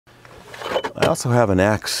I also have an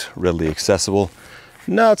axe readily accessible.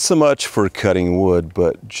 Not so much for cutting wood,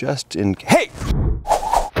 but just in... Hey!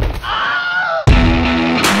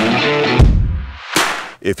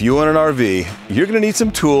 If you own an RV, you're gonna need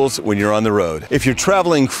some tools when you're on the road. If you're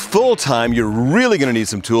traveling full-time, you're really gonna need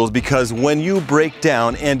some tools, because when you break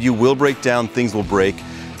down, and you will break down, things will break,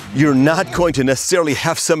 you're not going to necessarily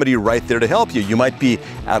have somebody right there to help you. You might be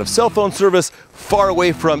out of cell phone service, far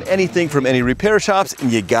away from anything, from any repair shops,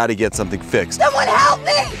 and you gotta get something fixed. Someone help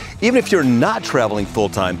me! Even if you're not traveling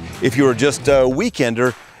full-time, if you're just a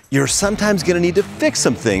weekender, you're sometimes gonna need to fix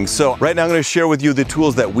some things. So right now I'm gonna share with you the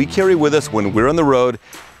tools that we carry with us when we're on the road,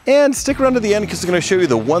 and stick around to the end because I'm gonna show you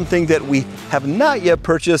the one thing that we have not yet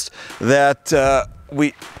purchased that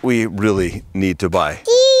we really need to buy.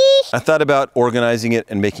 I thought about organizing it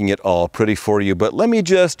and making it all pretty for you, but let me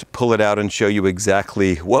just pull it out and show you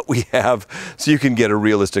exactly what we have so you can get a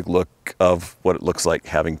realistic look of what it looks like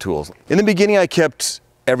having tools. In the beginning, I kept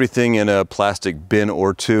everything in a plastic bin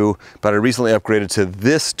or two, but I recently upgraded to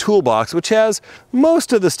this toolbox, which has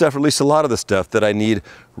most of the stuff, or at least a lot of the stuff that I need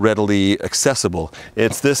readily accessible.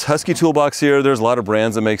 It's this Husky toolbox here. There's a lot of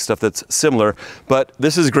brands that make stuff that's similar, but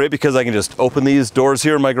this is great because I can just open these doors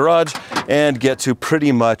here in my garage and get to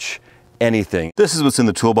pretty much anything. This is what's in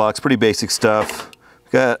the toolbox, pretty basic stuff.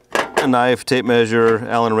 Got a knife, tape measure,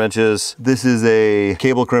 Allen wrenches. This is a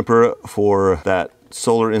cable crimper for that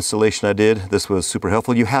solar installation I did. This was super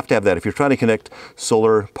helpful. You have to have that if you're trying to connect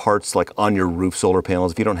solar parts like on your roof solar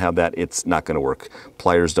panels. If you don't have that, it's not going to work.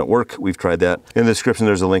 Pliers don't work. We've tried that. In the description,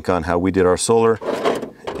 there's a link on how we did our solar.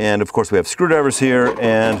 And of course, we have screwdrivers here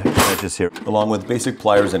and wrenches here, along with basic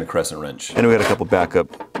pliers and a crescent wrench. And we had a couple backup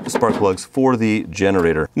spark plugs for the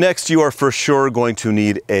generator. Next, you are for sure going to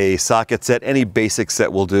need a socket set. Any basic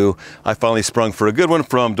set will do. I finally sprung for a good one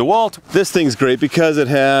from DeWalt. This thing's great because it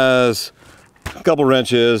has a couple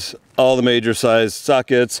wrenches, all the major size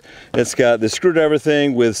sockets. It's got the screwdriver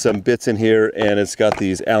thing with some bits in here, and it's got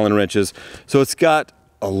these Allen wrenches. So it's got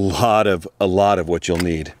a lot of what you'll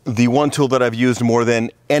need. The one tool that I've used more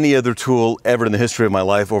than any other tool ever in the history of my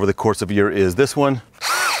life over the course of a year is this one.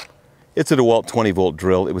 It's a DeWalt 20-volt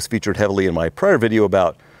drill. It was featured heavily in my prior video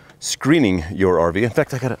about screening your RV. In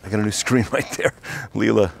fact, I got a new screen right there.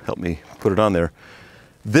 Leela helped me put it on there.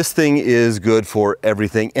 This thing is good for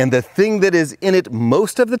everything, and the thing that is in it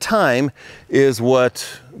most of the time is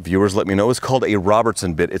what viewers let me know is called a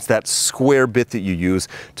Robertson bit. It's that square bit that you use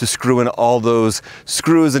to screw in all those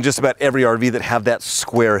screws in just about every RV that have that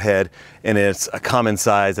square head, and it's a common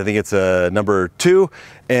size. I think it's a number 2,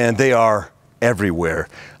 and they are everywhere.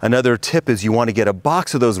 Another tip is you want to get a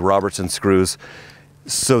box of those Robertson screws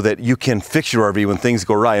so that you can fix your RV when things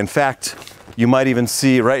go awry. In fact, you might even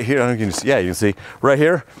see right here, I don't know if you can see, yeah, you can see right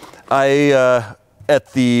here,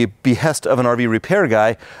 at the behest of an RV repair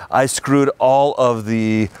guy, I screwed all of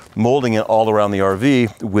the molding all around the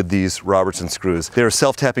RV with these Robertson screws. They're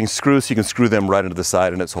self-tapping screws, so you can screw them right into the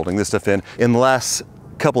side, and it's holding this stuff in. In the last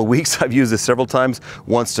couple of weeks, I've used this several times,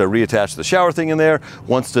 once to reattach the shower thing in there,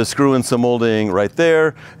 once to screw in some molding right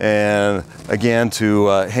there, and again to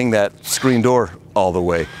hang that screen door all the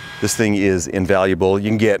way. This thing is invaluable. You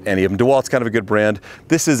can get any of them. DeWalt's kind of a good brand.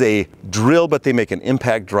 This is a drill, but they make an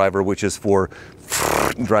impact driver, which is for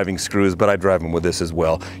driving screws, but I drive them with this as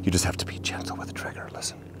well. You just have to be gentle with the trigger.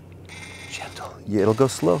 Listen, gentle. Yeah, it'll go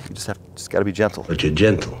slow. You just gotta be gentle. But you're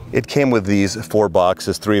gentle. It came with these 4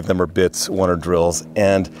 boxes. 3 of them are bits, 1 are drills,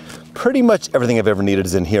 and pretty much everything I've ever needed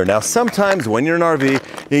is in here. Now, sometimes when you're in an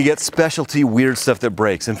RV, you get specialty weird stuff that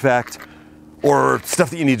breaks. In fact, or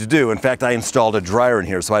stuff that you need to do. In fact, I installed a dryer in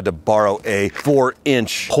here, so I had to borrow a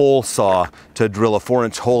 4-inch hole saw to drill a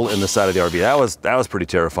 4-inch hole in the side of the RV. That was pretty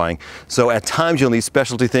terrifying. So at times you'll need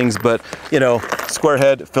specialty things, but you know, square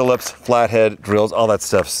head, Phillips, flathead, drills, all that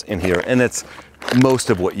stuff's in here. And it's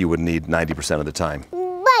most of what you would need 90% of the time.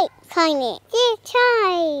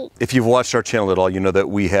 If you've watched our channel at all, you know that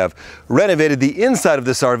we have renovated the inside of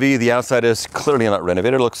this RV. The outside is clearly not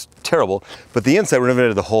renovated, it looks terrible, but the inside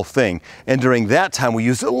renovated the whole thing. And during that time, we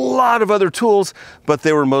used a lot of other tools, but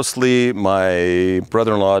they were mostly my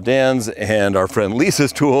brother-in-law Dan's and our friend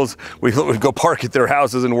Lisa's tools. We would go park at their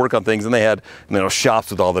houses and work on things, and they had, you know,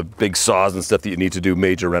 shops with all the big saws and stuff that you need to do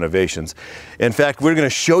major renovations. In fact, we're gonna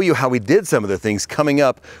show you how we did some of the things coming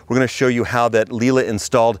up. We're gonna show you how that Leela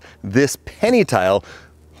installed this penny tile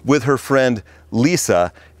with her friend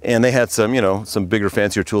Lisa, and they had some, you know, some bigger,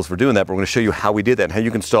 fancier tools for doing that, but we're going to show you how we did that and how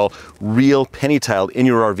you can install real penny tile in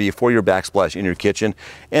your RV for your backsplash in your kitchen,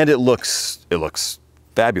 and it looks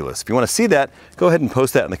fabulous. If you want to see that, go ahead and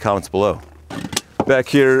post that in the comments below. Back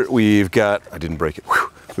here we've got, I didn't break it,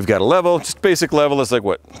 We've got a level, just basic level. It's like,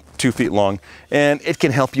 what, 2 feet long. And it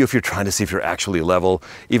can help you if you're trying to see if you're actually level.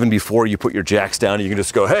 Even before you put your jacks down, you can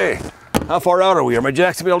just go, hey, how far out are we? Are my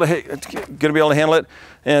jacks gonna be able to handle it?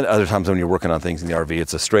 And other times when you're working on things in the RV,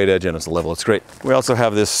 it's a straight edge and it's a level, it's great. We also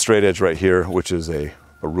have this straight edge right here, which is a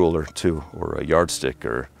ruler too, or a yardstick,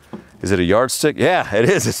 or is it a yardstick? Yeah, it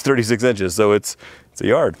is, it's 36 inches, so it's a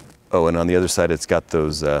yard. Oh, and on the other side, it's got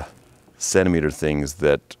those centimeter things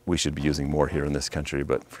that we should be using more here in this country,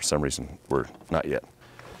 but for some reason, we're not yet.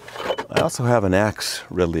 I also have an axe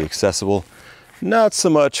readily accessible. Not so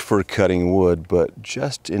much for cutting wood, but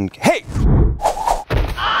just in case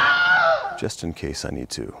I need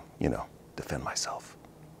to, you know, defend myself.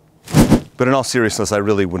 But in all seriousness, I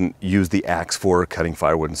really wouldn't use the axe for cutting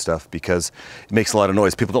firewood and stuff because it makes a lot of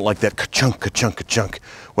noise. People don't like that ka-chunk, ka-chunk, ka-chunk.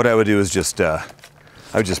 What I would do is just, I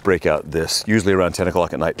would just break out this, usually around 10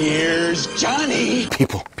 o'clock at night. Here's Johnny!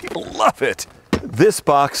 People love it. This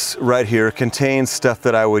box right here contains stuff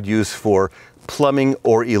that I would use for plumbing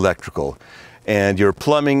or electrical. And your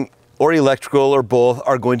plumbing or electrical or both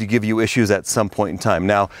are going to give you issues at some point in time.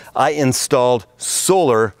 Now, I installed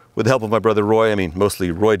solar with the help of my brother Roy. I mean,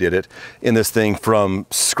 mostly Roy did it in this thing from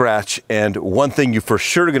scratch. And one thing you for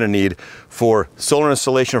sure are gonna need for solar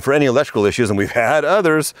installation or for any electrical issues, and we've had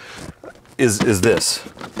others, is this.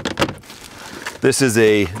 This is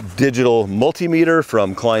a digital multimeter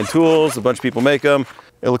from Klein Tools. A bunch of people make them.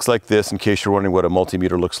 It looks like this, in case you're wondering what a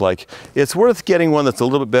multimeter looks like. It's worth getting one that's a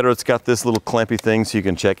little bit better. It's got this little clampy thing so you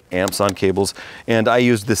can check amps on cables. And I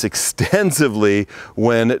used this extensively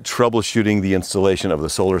when troubleshooting the installation of the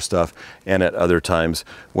solar stuff and at other times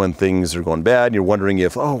when things are going bad and you're wondering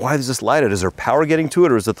if, oh, why is this lighted? Is there power getting to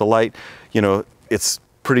it or is it the light? You know, it's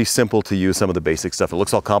pretty simple to use some of the basic stuff. It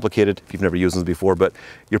looks all complicated if you've never used them before, but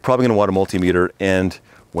you're probably gonna want a multimeter, and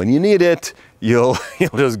when you need it, you'll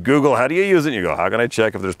just Google, how do you use it? And you go, how can I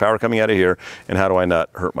check if there's power coming out of here? And how do I not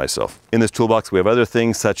hurt myself? In this toolbox, we have other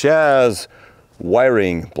things such as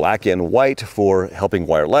wiring, black and white for helping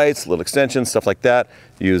wire lights, little extensions, stuff like that.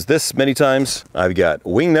 Use this many times. I've got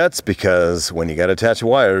wing nuts because when you got to attach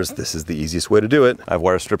wires, this is the easiest way to do it. I have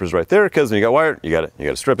wire strippers right there because when you got wire, you got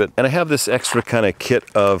to strip it. And I have this extra kind of kit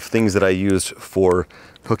of things that I used for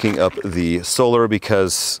hooking up the solar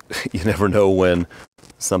because you never know when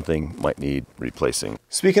something might need replacing.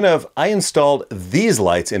 Speaking of, I installed these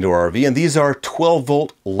lights into our RV, and these are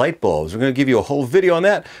 12-volt light bulbs. We're going to give you a whole video on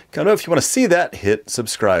that. Kind of, if you want to see that, hit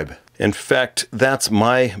subscribe. In fact, that's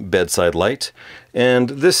my bedside light, and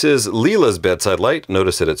this is Leela's bedside light.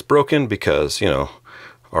 Notice that it's broken because, you know,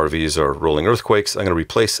 RVs are rolling earthquakes. I'm going to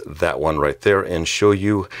replace that one right there and show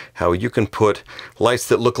you how you can put lights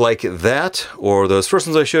that look like that or those first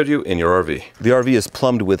ones I showed you in your RV. The RV is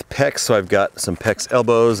plumbed with PEX, so I've got some PEX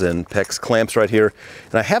elbows and PEX clamps right here.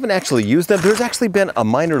 And I haven't actually used them. There's actually been a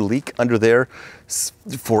minor leak under there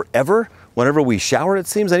forever. Whenever we shower, it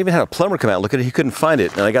seems. I even had a plumber come out, look at it, he couldn't find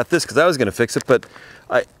it. And I got this because I was going to fix it, but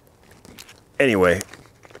anyway,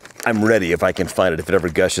 I'm ready if I can find it. If it ever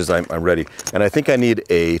gushes, I'm ready. And I think I need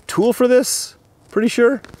a tool for this, pretty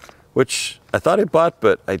sure, which I thought I bought,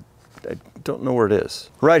 but I don't know where it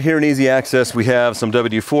is. Right here in easy access, we have some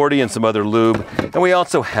WD-40 and some other lube. And we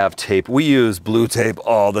also have tape. We use blue tape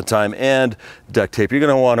all the time and duct tape. You're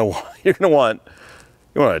gonna want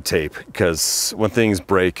a tape because when things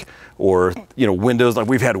break, or, you know, windows, like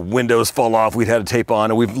we've had windows fall off, we've had a tape on,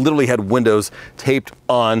 and we've literally had windows taped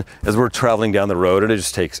on as we're traveling down the road, and it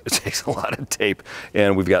takes a lot of tape.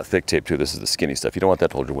 And we've got thick tape too. This is the skinny stuff. You don't want that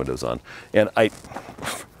to hold your windows on. And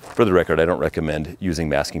for the record, I don't recommend using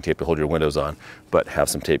masking tape to hold your windows on, but have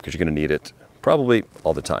some tape because you're gonna need it probably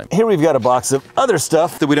all the time. Here we've got a box of other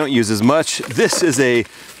stuff that we don't use as much. This is a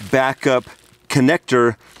backup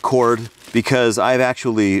connector cord because I've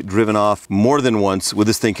actually driven off more than once with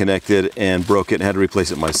this thing connected and broke it and had to replace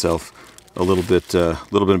it myself. A little bit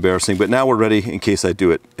embarrassing, but now we're ready in case I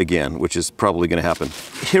do it again, which is probably gonna happen.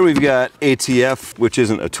 Here we've got ATF, which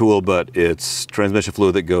isn't a tool, but it's transmission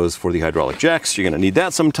fluid that goes for the hydraulic jacks. You're gonna need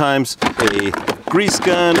that sometimes. A grease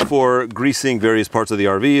gun for greasing various parts of the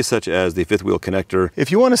RV, such as the fifth wheel connector. If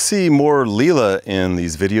you wanna see more Leela in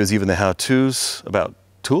these videos, even the how-tos about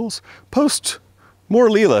tools, post more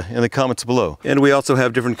Leela in the comments below. And we also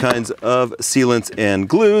have different kinds of sealants and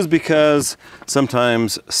glues because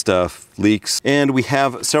sometimes stuff leaks. And we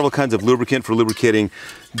have several kinds of lubricant for lubricating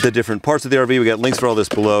the different parts of the RV. We got links for all this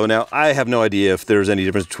below. Now, I have no idea if there's any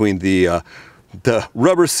difference between the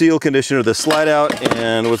rubber seal conditioner, the slide out,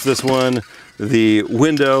 and what's this one? the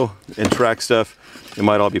window and track stuff, it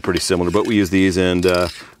might all be pretty similar, but we use these, and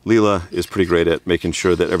Leela is pretty great at making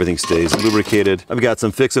sure that everything stays lubricated. I've got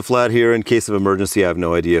some Fix-A-Flat here in case of emergency. I have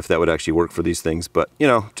no idea if that would actually work for these things, but you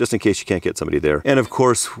know, just in case you can't get somebody there. And of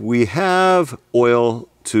course, we have oil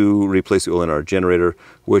to replace the oil in our generator,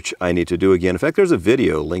 which I need to do again. In fact, there's a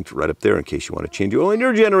video linked right up there in case you want to change the oil in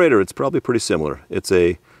your generator. It's probably pretty similar. It's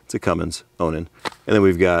a Cummins Onan. And then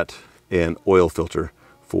we've got an oil filter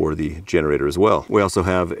for the generator as well. We also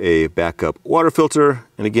have a backup water filter.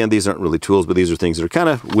 And again, these aren't really tools, but these are things that are kind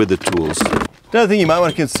of with the tools. Another thing you might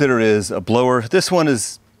want to consider is a blower. This one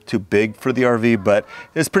is too big for the RV, but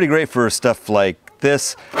it's pretty great for stuff like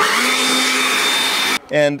this.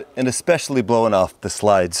 And especially blowing off the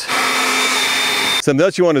slides. Something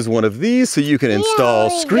else you want is one of these so you can install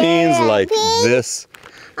screens like this.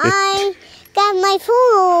 I got my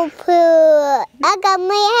food. I got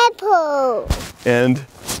my hippo. And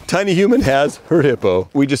Tiny Human has her hippo.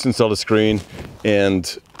 We just installed a screen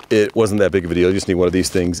and it wasn't that big of a deal. You just need one of these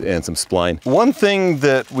things and some spline. One thing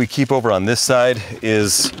that we keep over on this side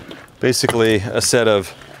is basically a set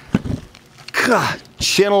of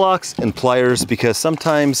channel locks and pliers, because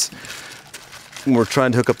sometimes when we're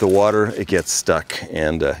trying to hook up the water, it gets stuck,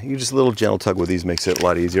 and you just a little gentle tug with these makes it a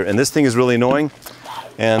lot easier. And this thing is really annoying,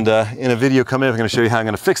 and in a video coming up, I'm going to show you how I'm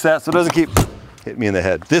going to fix that so it doesn't keep hitting me in the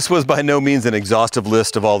head. This was by no means an exhaustive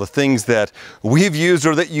list of all the things that we've used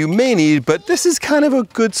or that you may need, but this is kind of a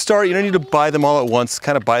good start. You don't need to buy them all at once,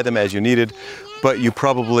 kind of buy them as you needed, but you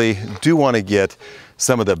probably do want to get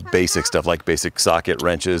some of the basic stuff like basic socket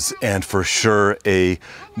wrenches, and for sure a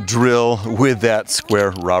drill with that square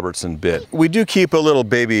Robertson bit. We do keep a little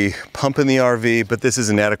baby pump in the RV, but this is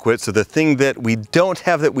inadequate. So the thing that we don't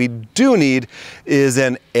have that we do need is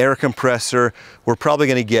an air compressor. We're probably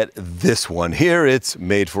going to get this one here. It's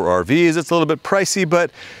made for RVs. It's a little bit pricey, but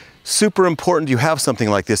super important you have something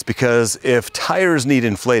like this, because if tires need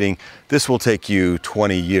inflating, this will take you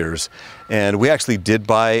 20 years. And we actually did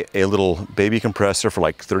buy a little baby compressor for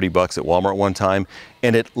like 30 bucks at Walmart one time,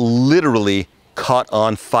 and it literally caught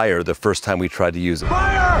on fire the first time we tried to use it.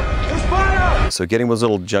 Fire! There's fire! So getting those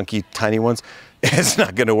little junky tiny ones, it's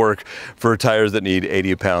not going to work for tires that need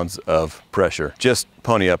 80 pounds of pressure. Just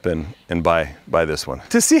pony up and buy this one.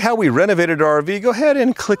 To see how we renovated our RV, go ahead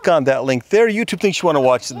and click on that link there. YouTube thinks you want to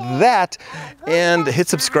watch that, and hit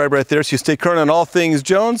subscribe right there so you stay current on all things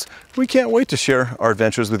Jones. We can't wait to share our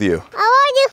adventures with you.